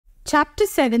Chapter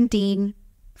 17,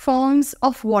 Forms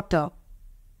of Water.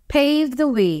 Pave the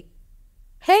way.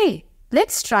 Hey,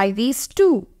 let's try these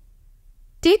too.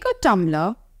 Take a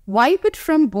tumbler, wipe it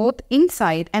from both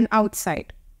inside and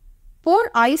outside. Pour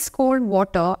ice-cold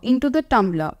water into the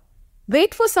tumbler.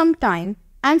 Wait for some time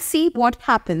and see what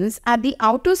happens at the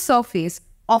outer surface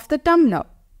of the tumbler.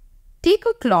 Take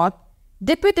a cloth,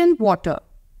 dip it in water.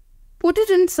 Put it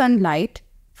in sunlight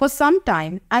for some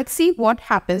time and see what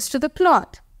happens to the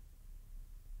cloth.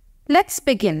 Let's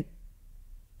begin.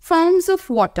 Forms of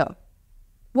water.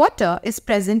 Water is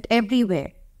present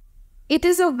everywhere. It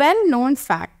is a well-known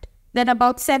fact that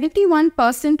about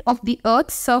 71% of the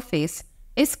Earth's surface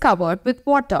is covered with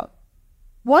water.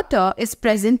 Water is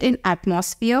present in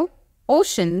atmosphere,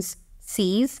 oceans,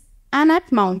 seas, and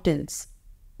at mountains.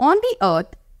 On the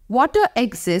Earth, water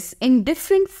exists in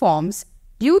different forms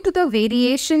due to the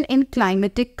variation in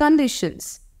climatic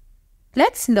conditions.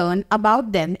 Let's learn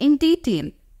about them in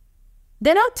detail.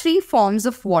 There are three forms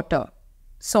of water: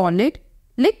 solid,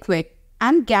 liquid,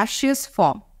 and gaseous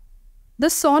form. The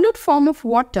solid form of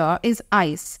water is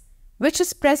ice, which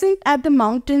is present at the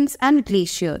mountains and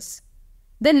glaciers.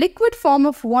 The liquid form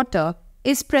of water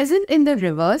is present in the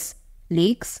rivers,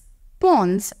 lakes,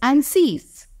 ponds, and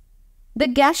seas. The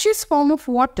gaseous form of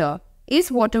water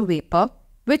is water vapor,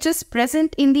 which is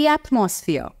present in the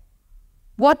atmosphere.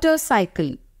 Water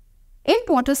cycle. In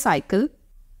water cycle,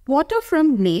 water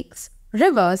from lakes,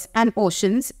 rivers, and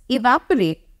oceans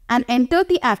evaporate and enter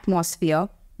the atmosphere,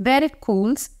 where it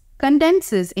cools,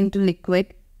 condenses into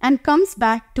liquid, and comes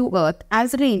back to Earth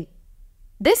as rain.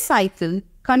 This cycle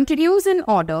continues in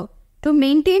order to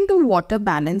maintain the water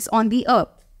balance on the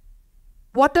Earth.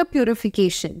 Water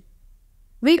purification.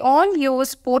 We all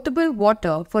use potable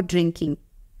water for drinking.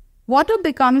 Water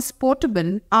becomes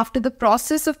potable after the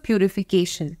process of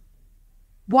purification.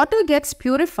 Water gets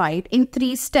purified in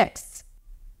 3 steps.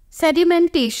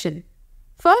 Sedimentation.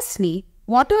 Firstly,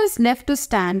 water is left to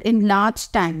stand in large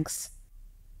tanks.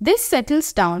 This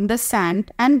settles down the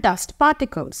sand and dust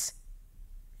particles.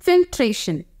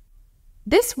 Filtration.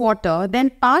 This water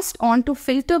then passed on to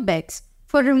filter beds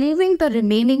for removing the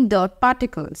remaining dirt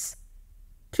particles.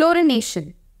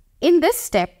 Chlorination. In this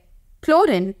step,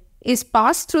 chlorine is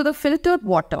passed through the filtered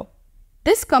water.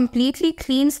 This completely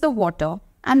cleans the water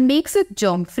and makes it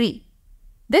germ-free.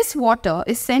 This water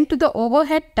is sent to the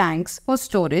overhead tanks for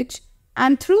storage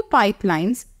and through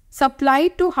pipelines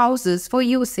supplied to houses for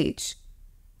usage.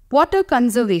 Water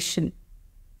conservation.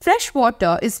 Fresh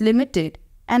water is limited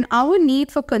and our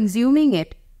need for consuming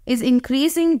it is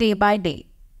increasing day by day.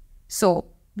 So,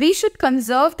 we should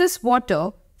conserve this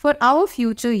water for our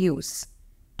future use.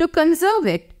 To conserve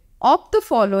it, opt the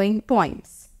following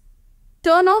points.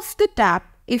 Turn off the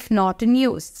tap if not in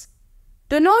use.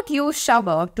 Do not use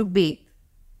shower to bathe.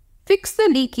 Fix the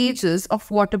leakages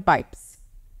of water pipes.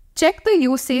 Check the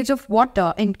usage of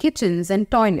water in kitchens and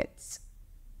toilets.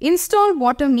 Install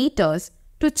water meters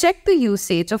to check the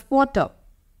usage of water.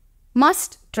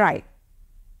 Must try.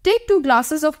 Take 2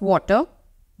 glasses of water,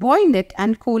 boil it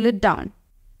and cool it down.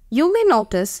 You may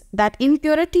notice that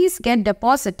impurities get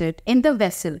deposited in the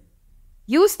vessel.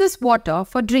 Use this water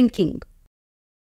for drinking.